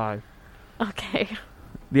 Campi. Okay.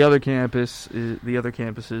 The other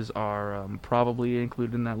campuses are probably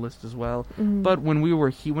included in that list as well. Mm. But when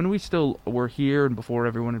we still were here and before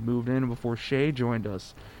everyone had moved in and before Shay joined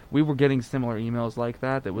us, we were getting similar emails like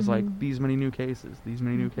that was like these many new cases,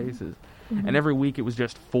 Mhm. and every week it was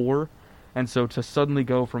just 4. And so to suddenly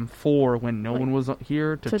go from 4 when no Like, one was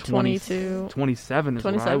here to 22. 27 is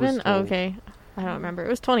what I was 27? told. Okay. I don't remember. It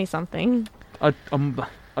was 20 something.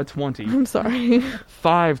 A 20. I'm sorry.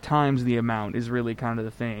 5 times the amount is really kind of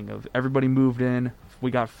the thing of everybody moved in.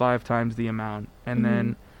 We got 5 times the amount. And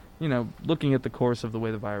then, looking at the course of the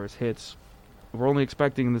way the virus hits, we're only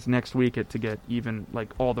expecting this next week it to get even,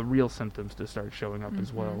 like, all the real symptoms to start showing up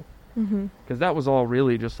as well. Because that was all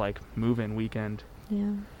really just, like, move-in weekend.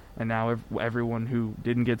 Yeah. And now everyone who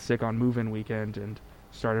didn't get sick on move-in weekend and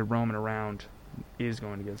started roaming around is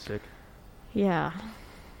going to get sick. Yeah.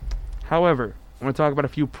 However, I want to talk about a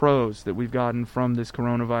few pros that we've gotten from this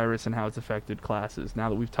coronavirus and how it's affected classes, now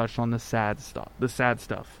that we've touched on the sad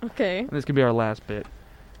stuff. Okay. And this could be our last bit.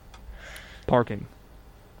 Parking.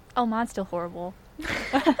 Oh, mine's still horrible.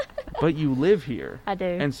 But you live here. I do.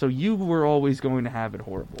 And so you were always going to have it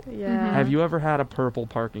horrible. Yeah. Have you ever had a purple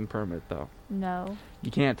parking permit, though? No. You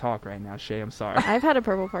can't talk right now, Shay. I'm sorry. I've had a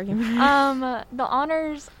purple parking. The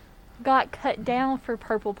honors got cut down for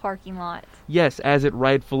purple parking lots. Yes, as it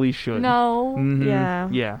rightfully should. No. Mhm. Yeah.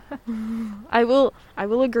 Yeah. I will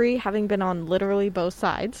agree, having been on literally both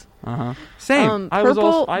sides. Same.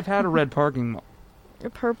 Purple- I've had a red parking.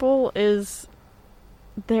 Purple is...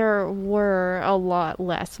 There were a lot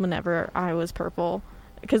less whenever I was purple.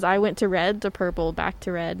 Because I went to red to purple, back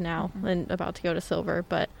to red now, and about to go to silver,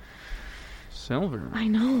 but... Silver? I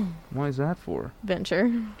know. Why is that for?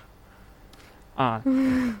 Venture.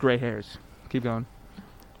 Gray hairs. Keep going.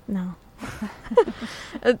 No.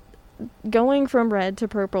 Going from red to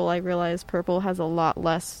purple, I realized purple has a lot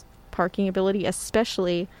less parking ability,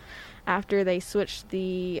 especially after they switched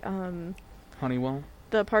the Honeywell?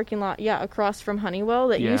 the parking lot, across from Honeywell.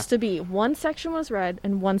 That used to be one section was red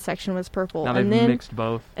and one section was purple. Now they've mixed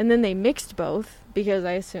both. And then they mixed both because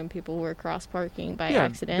I assume people were cross parking by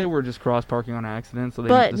accident. They were just cross parking on accident, so they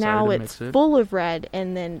but decided now to it's mix it. full of red,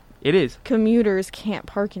 and then It is. commuters can't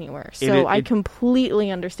park anywhere. So I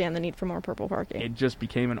completely understand the need for more purple parking. It just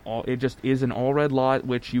became it just is an all red lot,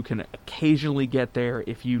 which you can occasionally get there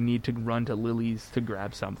if you need to run to Lily's to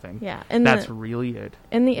grab something. Yeah, and that's really it.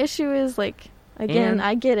 And the issue is, like, again,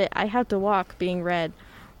 I get it. I have to walk being red,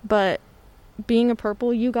 but being a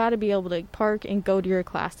purple, you got to be able to park and go to your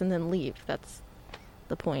class and then leave. That's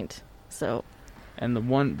the point. So. And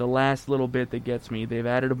the last little bit that gets me, they've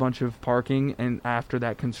added a bunch of parking, and after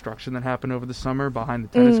that construction that happened over the summer behind the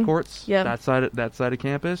tennis courts, that side of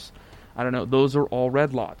campus, I don't know, those are all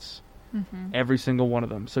red lots. Every single one of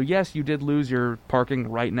them. So yes, you did lose your parking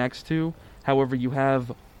right next to. However, you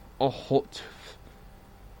have a whole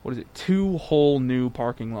 2 whole new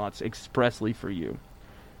parking lots expressly for you.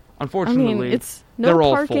 Unfortunately, I mean, it's they're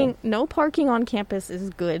all parking. full. No parking on campus is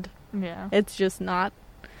good. Yeah. It's just not.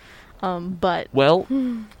 But well,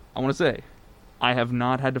 I want to say, I have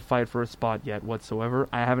not had to fight for a spot yet whatsoever.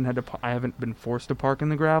 I haven't been forced to park in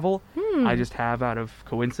the gravel. I just have out of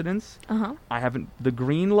coincidence. I haven't. The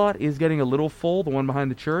green lot is getting a little full, the one behind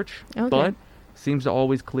the church, but seems to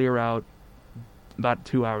always clear out about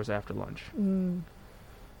 2 hours after lunch.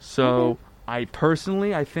 So I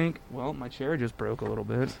think, well, my chair just broke a little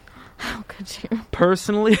bit. How could you?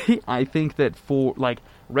 Personally, I think that for, like,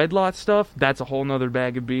 red lot stuff, that's a whole nother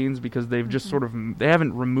bag of beans because they've just sort of, they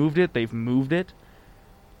haven't removed it, they've moved it.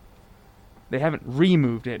 They haven't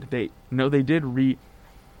removed it. They did English,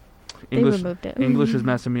 they removed it. English is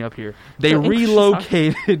messing me up here. They So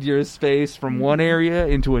relocated your space from one area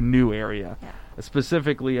into a new area. Yeah.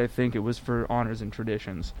 Specifically, I think it was for honors and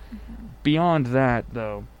traditions. Beyond that,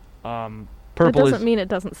 though, purple that doesn't mean it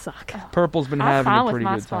doesn't suck. Purple's been I'm having fine a pretty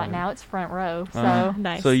with my good spot time. now. It's front row, so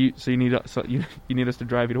Nice. So you need us to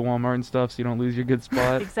drive you to Walmart and stuff, so you don't lose your good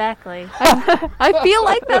spot. exactly. I feel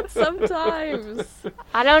like that sometimes.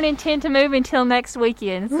 I don't intend to move until next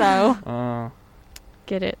weekend, so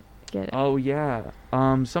Get it. Oh yeah.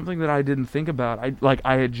 Something that I didn't think about.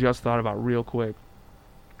 I had just thought about real quick.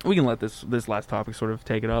 We can let this last topic sort of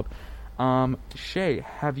take it up. Shay,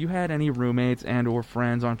 have you had any roommates and or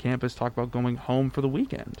friends on campus talk about going home for the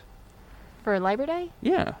weekend? for Labor Day.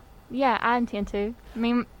 Yeah. Yeah, I intend to. I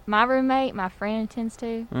mean, my roommate, my friend intends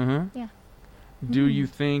to. Yeah. Do you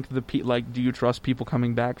think do you trust people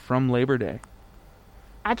coming back from Labor Day?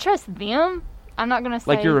 I trust them. I'm not going to say...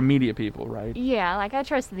 Like your immediate people, right? Yeah, like I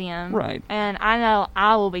trust them. Right. And I know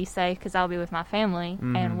I will be safe because I'll be with my family,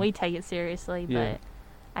 and we take it seriously, Yeah. but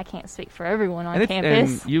I can't speak for everyone on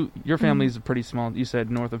campus. And your family's pretty small. You said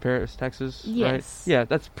north of Paris, Texas, right? Yes. Yeah,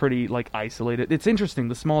 that's pretty, isolated. It's interesting.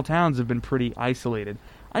 The small towns have been pretty isolated.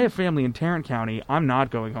 I have family in Tarrant County. I'm not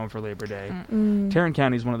going home for Labor Day. Tarrant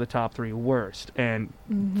County is one of the top 3 worst. And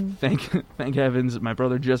thank heavens, my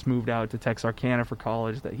brother just moved out to Texarkana for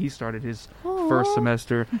college. That he started his first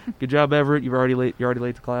semester. Good job, Everett. You're already late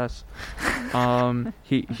to class.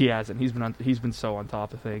 He hasn't. He's been so on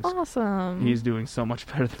top of things. Awesome. He's doing so much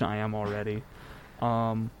better than I am already.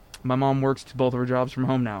 My mom works both of her jobs from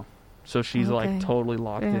home now, so she's like totally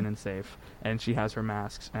locked in and safe, and she has her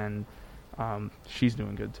masks, and she's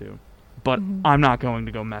doing good too. But I'm not going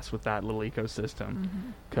to go mess with that little ecosystem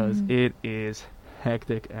because it is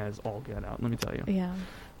hectic as all get out. Let me tell you. Yeah.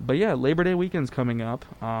 But yeah, Labor Day weekend's coming up.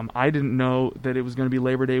 I didn't know that it was going to be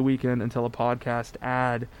Labor Day weekend until a podcast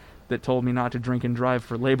ad that told me not to drink and drive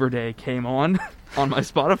for Labor Day came on my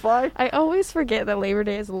Spotify. I always forget that Labor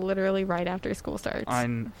Day is literally right after school starts.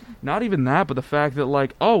 I'm not even that, but the fact that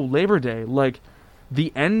like, oh, Labor Day, like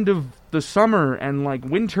the end of the summer and like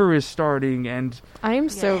winter is starting and I am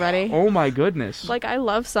so ready. Oh my goodness. Like I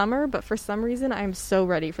love summer, but for some reason I'm so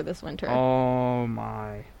ready for this winter. Oh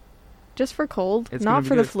my. Just for cold, it's not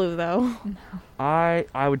for the flu though. No. I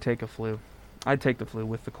would take a flu. I'd take the flu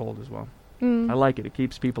with the cold as well. I like it. It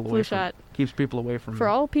keeps people away from keeps people away from for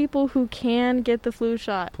all people who can get the flu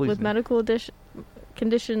shot with medical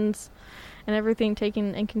conditions and everything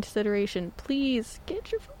taken in consideration. Please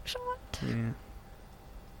get your flu shot. Yeah.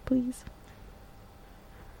 Please.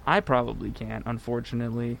 I probably can't,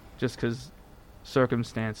 unfortunately, just because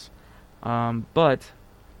circumstance. But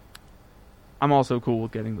I'm also cool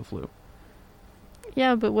with getting the flu.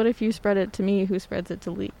 Yeah, but what if you spread it to me, who spreads it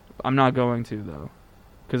to Lee? I'm not going to, though.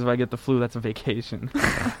 Because if I get the flu, that's a vacation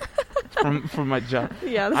from my job.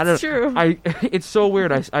 Yeah, that's true. It's so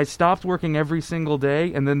weird. I stopped working every single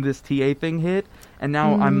day, and then this TA thing hit, and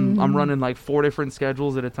now I'm running like 4 different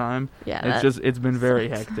schedules at a time. Yeah, it's been very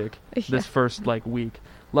hectic this first like week.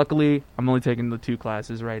 Luckily, I'm only taking the 2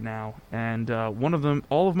 classes right now, and one of them,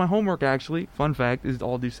 all of my homework actually, fun fact, is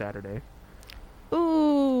all due Saturday.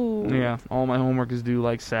 Ooh. Yeah, all my homework is due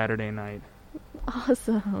like Saturday night.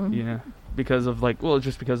 Awesome. Yeah. Because of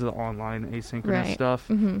just because of the online asynchronous stuff,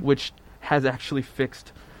 which has actually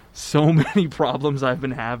fixed so many problems I've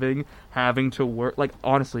been having to work. Like,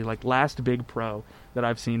 honestly, like, last big pro that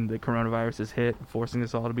I've seen the coronavirus has hit, forcing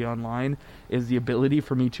us all to be online, is the ability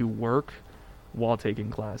for me to work while taking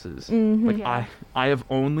classes. Like, I have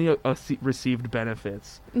only received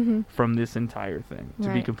benefits from this entire thing,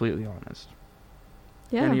 to be completely honest.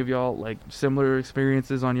 Yeah. Any of y'all, like, similar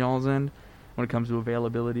experiences on y'all's end? When it comes to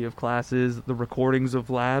availability of classes, the recordings of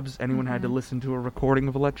labs, anyone had to listen to a recording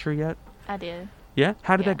of a lecture yet? I did. Yeah?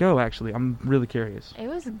 How did that go, actually? I'm really curious. It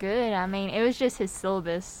was good. I mean, it was just his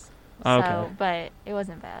syllabus. Okay. But it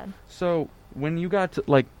wasn't bad. So, when you got to,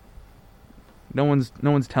 like, no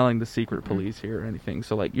one's telling the secret police here or anything,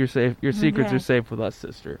 so, like, you're safe. Your secrets are safe with us,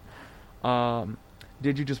 sister.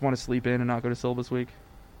 Did you just want to sleep in and not go to syllabus week?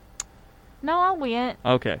 No, I went.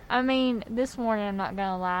 Okay. I mean, this morning, I'm not going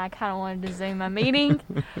to lie, I kind of wanted to Zoom my meeting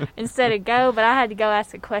instead of go, but I had to go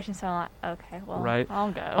ask a question, so I'm like, okay, well,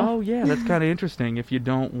 I'll go. Oh, yeah, that's kind of interesting. If you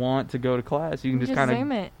don't want to go to class, you can just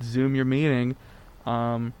kind of Zoom your meeting.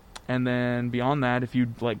 And then beyond that, if you,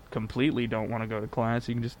 like, completely don't want to go to class,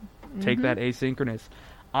 you can just take that asynchronous.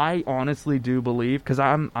 I honestly do believe, because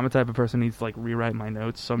I'm a type of person who needs to, like, rewrite my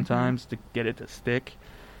notes sometimes to get it to stick.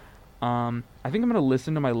 I think I'm going to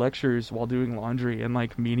listen to my lectures while doing laundry and,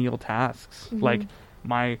 like, menial tasks. Like,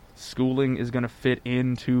 my schooling is going to fit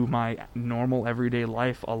into my normal everyday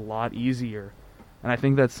life a lot easier. And I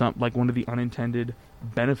think that's one of the unintended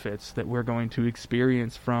benefits that we're going to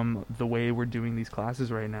experience from the way we're doing these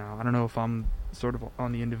classes right now. I don't know if I'm sort of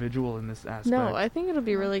on the individual in this aspect. No, I think it'll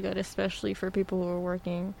be really good, especially for people who are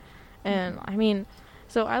working. And, I mean,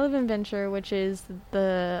 so I live in Venture, which is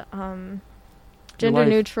the gender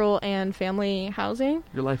neutral and family housing.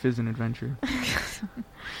 Your life is an adventure.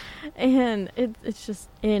 And it's just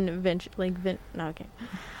in Venture, like, okay.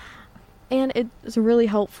 And it's really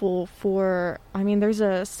helpful for, I mean, there's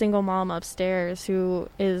a single mom upstairs who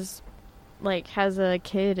is, like, has a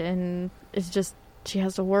kid and is just, she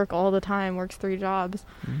has to work all the time, works 3 jobs.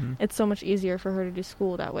 It's so much easier for her to do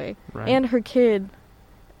school that way. Right. And her kid,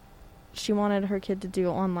 she wanted her kid to do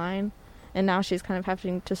online, and now she's kind of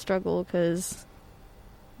having to struggle because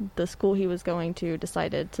the school he was going to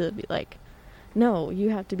decided to be like, no, you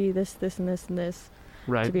have to be this, this, and this, and this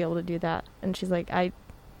to be able to do that. And she's like,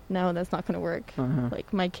 no, that's not going to work.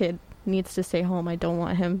 Like, my kid needs to stay home. I don't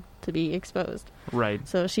want him to be exposed. Right.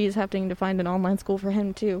 So she's having to find an online school for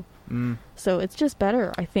him, too. So it's just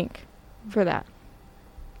better, I think, for that.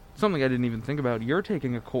 Something I didn't even think about. You're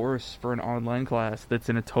taking a course for an online class that's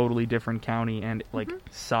in a totally different county and, like,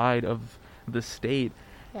 side of the state.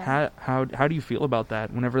 Yeah. How do you feel about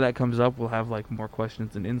that? Whenever that comes up, we'll have, like, more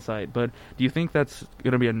questions and insight. But do you think that's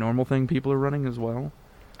going to be a normal thing people are running as well?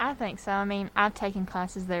 I think so. I mean, I've taken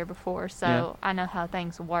classes there before, so Yeah. I know how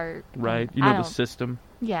things work. Right. and You I know the don't- system.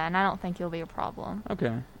 Yeah, and I don't think it'll be a problem.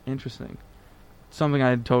 Okay. Interesting. Something I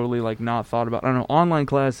had totally not thought about. I don't know. Online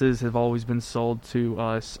classes have always been sold to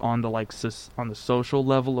us on the on the social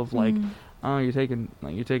level of oh, you're taking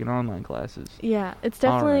online classes. Yeah, it's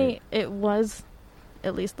definitely it was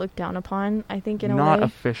at least looked down upon. I think in a Not way.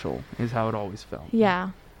 official is how it always felt. Yeah.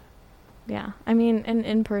 Yeah. I mean,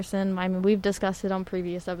 in person, we've discussed it on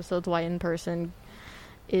previous episodes why in person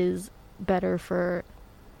is better for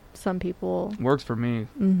some people. Works for me.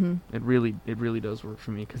 Mm-hmm. It really does work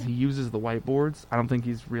for me because he uses the whiteboards. I don't think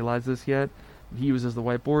he's realized this yet. He uses the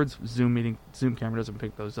whiteboards. Zoom camera doesn't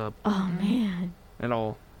pick those up Oh, man. at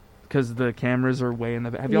all because the cameras are way in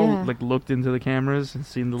the back. Have Yeah. y'all looked into the cameras and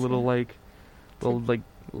seen the little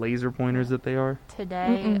laser pointers that they are?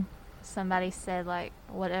 Today, Mm-mm. somebody said,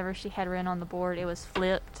 whatever she had written on the board, it was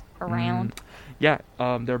flipped around. Yeah,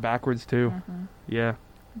 they're backwards too. Mhm. Yeah.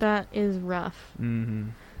 That is rough. Mm-hmm.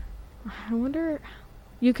 I wonder,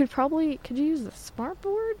 could you use the smart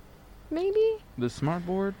board? Maybe? The smart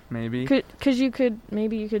board, maybe.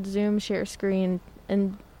 Maybe you could Zoom, share screen,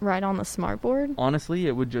 and write on the smart board. Honestly,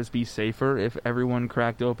 it would just be safer if everyone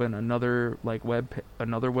cracked open another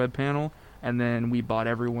web panel, and then we bought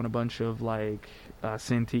everyone a bunch of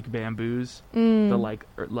Cintiq bamboos,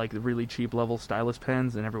 the really cheap level stylus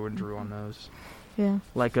pens, and everyone drew on those. Yeah.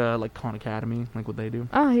 Like Khan Academy, like what they do.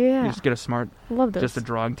 Oh, yeah. You just get a smart, Love this. just a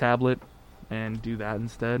drawing tablet, and do that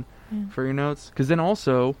instead Yeah. for your notes. Because then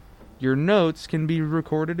also, your notes can be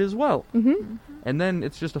recorded as well, Mm-hmm. and then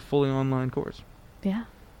it's just a fully online course. Yeah.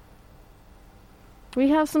 We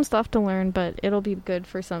have some stuff to learn, but it'll be good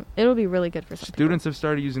for some. It'll be really good for some Students have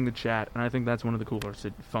started using the chat, and I think that's one of the cooler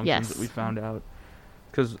functions Yes. that we found out.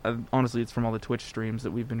 Because honestly, it's from all the Twitch streams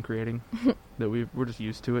that we've been creating that we're just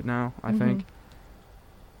used to it now. I think. Mhm.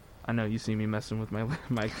 I know you see me messing with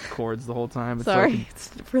my cords the whole time. It's Sorry,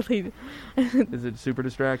 it's really. Is it super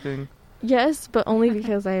distracting? Yes, but only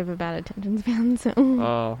because I have a bad attention span.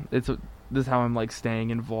 So. This is how I'm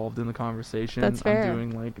staying involved in the conversation. That's fair.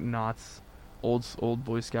 I'm doing knots, old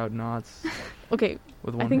Boy Scout knots. Okay,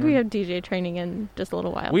 With one I think hand. we have DJ training in just a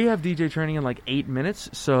little while. We have DJ training in 8 minutes,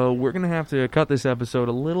 so we're going to have to cut this episode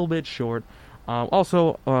a little bit short.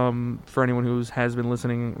 Also, for anyone who has been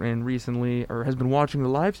listening in recently, or has been watching the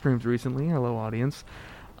live streams recently, hello audience,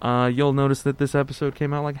 you'll notice that this episode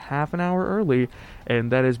came out half an hour early, and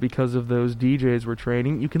that is because of those DJs we're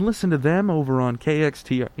training. You can listen to them over on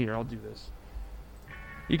KXTR. Here, I'll do this.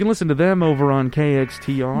 You can listen to them over on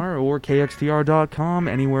KXTR or KXTR.com,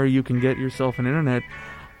 anywhere you can get yourself an internet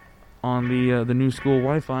on the new school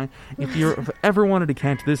Wi-Fi. If you ever wanted to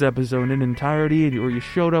catch this episode in entirety, or you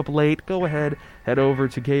showed up late, go ahead, head over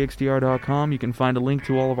to KXTR.com. You can find a link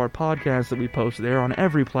to all of our podcasts that we post there on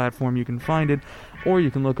every platform you can find it, or you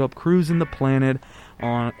can look up Cruising the Planet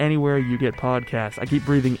on anywhere you get podcasts. I keep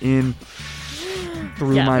breathing in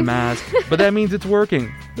through Yeah. my mask, but that means it's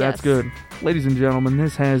working. That's Yes. good. Ladies and gentlemen,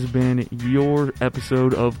 this has been your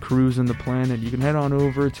episode of Cruising the Planet. You can head on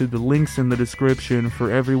over to the links in the description for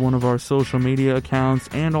every one of our social media accounts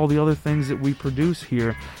and all the other things that we produce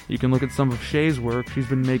here. You can look at some of Shay's work. She's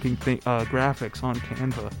been making graphics on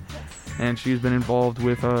Canva. And she's been involved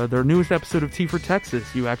with their newest episode of Tea for Texas.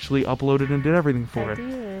 You actually uploaded and did everything for I it.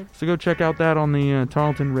 did. So go check out that on the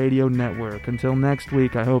Tarleton Radio Network. Until next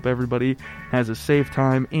week, I hope everybody has a safe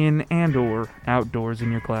time in and or outdoors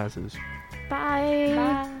in your classes. Bye.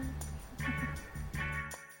 Bye.